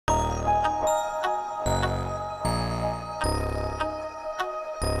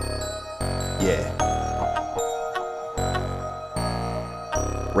Yeah.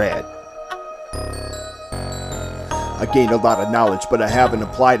 Rad. I gained a lot of knowledge, but I haven't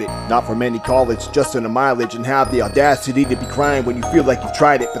applied it. Not from any college, just in a mileage, and have the audacity to be crying when you feel like you've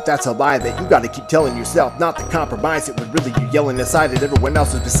tried it. But that's a lie that you gotta keep telling yourself not to compromise it, when really you're yelling inside and everyone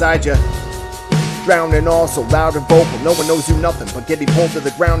else is beside you. Drowning all so loud and vocal, no one knows you nothing but getting pulled to the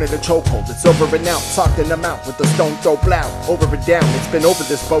ground in a chokehold. It's over and out, socked in the mouth with the stone throw blow. Over and down, it's been over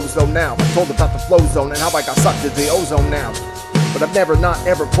this bozo now. I'm told about the flow zone and how I got sucked into the ozone now. But I've never not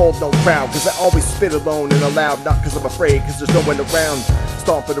ever pulled no crowd, cause I always spit alone and aloud. Not cause I'm afraid, cause there's no one around.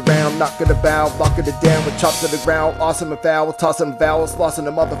 Stomping around, not gonna bow, locking it down with chops to the ground. Awesome and foul, tossing vowels, lost in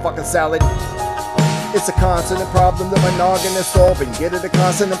the motherfucking salad. It's a constant problem that my noggin is solving. Get it a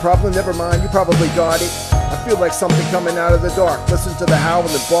constant problem, never mind, you probably got it. I feel like something coming out of the dark. Listen to the howl and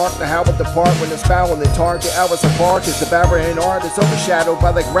the bark, the howl at the part when it's foul and the target. Hours apart is devouring art. It's overshadowed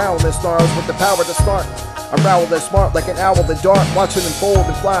by the growling snarls with the power to start. I rowl and smart like an owl in the dark, watching them fold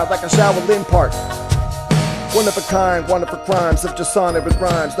and fly like a Shaolin part. One of a kind, one of a crimes of just sonnet with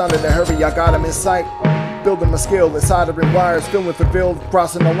rhymes. Not in a hurry, I got them in sight. Building my skill inside of wires, feeling fulfilled,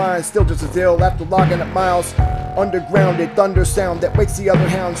 crossing the line, still just as ill after logging up miles. Undergrounded thunder sound that wakes the other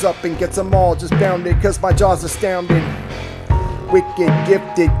hounds up and gets them all just bounded, cause my jaw's astounded. Wicked,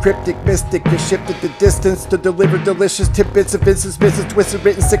 gifted, cryptic, mystic, has shifted the distance to deliver delicious tidbits of business, twisted,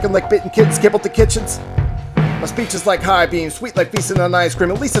 written, sicken like bitten kids, kibbled the kitchens. My speech is like high beam, sweet like feasting on ice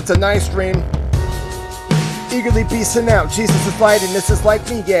cream, at least it's a nice dream. Eagerly beasting out, Jesus is lighting, this is like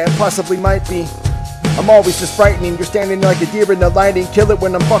me, yeah, it possibly might be. I'm always just frightening, you're standing like a deer in the lighting. Kill it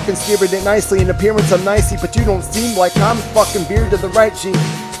when I'm fucking steering it nicely. In appearance I'm nicey, but you don't seem like I'm fucking beard to the right, G.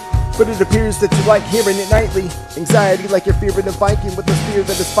 But it appears that you like hearing it nightly. Anxiety like you're fearing a Viking with the spear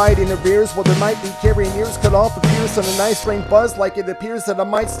that is fighting in rears. Well, there might be carrying ears cut off a pierce on a nice rain buzz, like it appears that I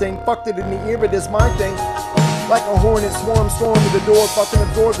might sting. Fucked it in the ear, it is my thing. Like a hornet swarm, storm to the door, fucking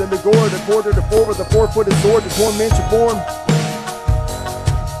absorbed in the gore, the quarter to forward, the 4-footed sword, the torment you form.